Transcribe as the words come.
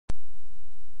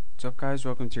What's up guys,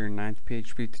 welcome to your 9th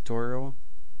PHP tutorial.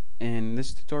 In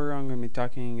this tutorial I'm going to be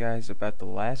talking to you guys about the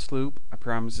last loop. I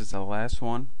promise it's the last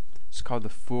one. It's called the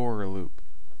for loop.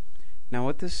 Now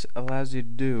what this allows you to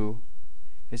do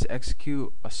is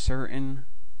execute a certain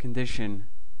condition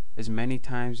as many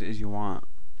times as you want.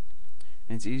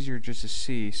 And it's easier just to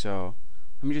see, so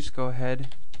let me just go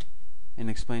ahead and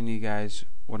explain to you guys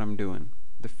what I'm doing.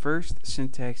 The first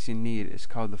syntax you need is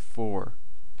called the for.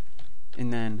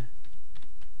 And then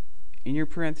in your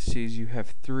parentheses you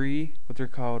have three what they're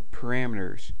called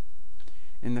parameters.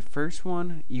 In the first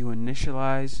one you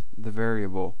initialize the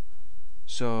variable.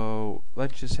 So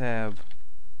let's just have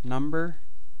number,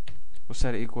 we'll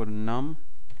set it equal to num,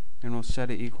 and we'll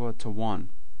set it equal to 1.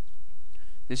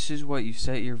 This is what you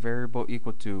set your variable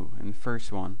equal to in the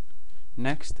first one.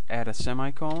 Next, add a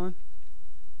semicolon,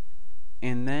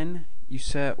 and then you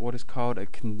set what is called a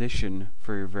condition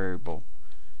for your variable.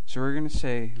 So we're going to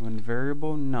say when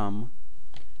variable num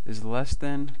is less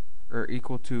than or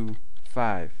equal to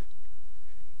 5,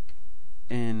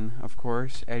 and of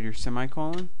course add your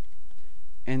semicolon,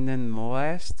 and then the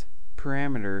last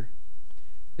parameter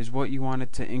is what you want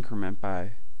it to increment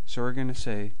by. So we're going to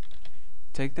say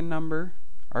take the number,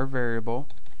 our variable,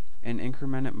 and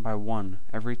increment it by 1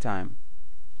 every time.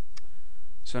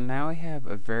 So now we have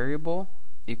a variable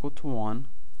equal to 1,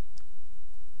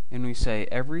 and we say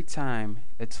every time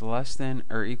it's less than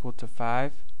or equal to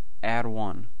 5, add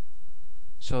 1.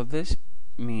 So this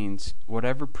means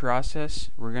whatever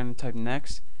process we're going to type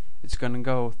next, it's going to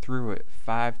go through it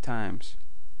 5 times.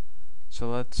 So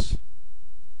let's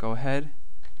go ahead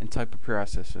and type a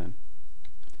process in.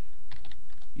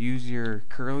 Use your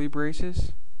curly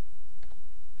braces,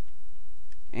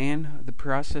 and the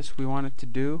process we want it to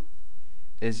do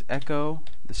is echo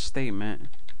the statement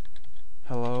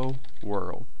hello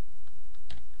world.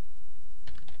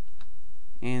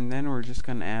 And then we're just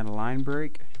going to add a line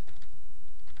break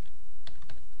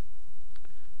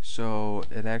so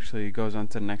it actually goes on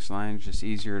to the next line. It's just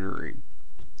easier to read.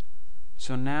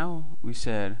 So now we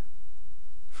said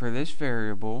for this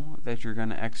variable that you're going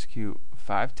to execute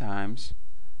 5 times,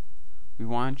 we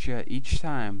want you each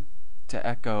time to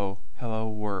echo hello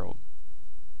world.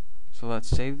 So let's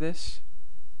save this,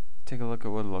 take a look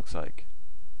at what it looks like.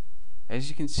 As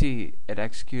you can see, it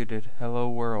executed hello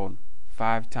world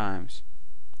 5 times.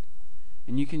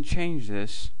 And you can change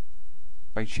this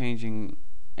by changing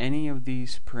any of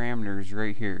these parameters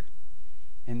right here.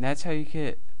 And that's how you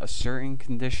get a certain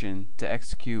condition to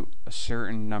execute a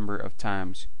certain number of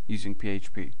times using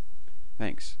PHP.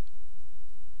 Thanks.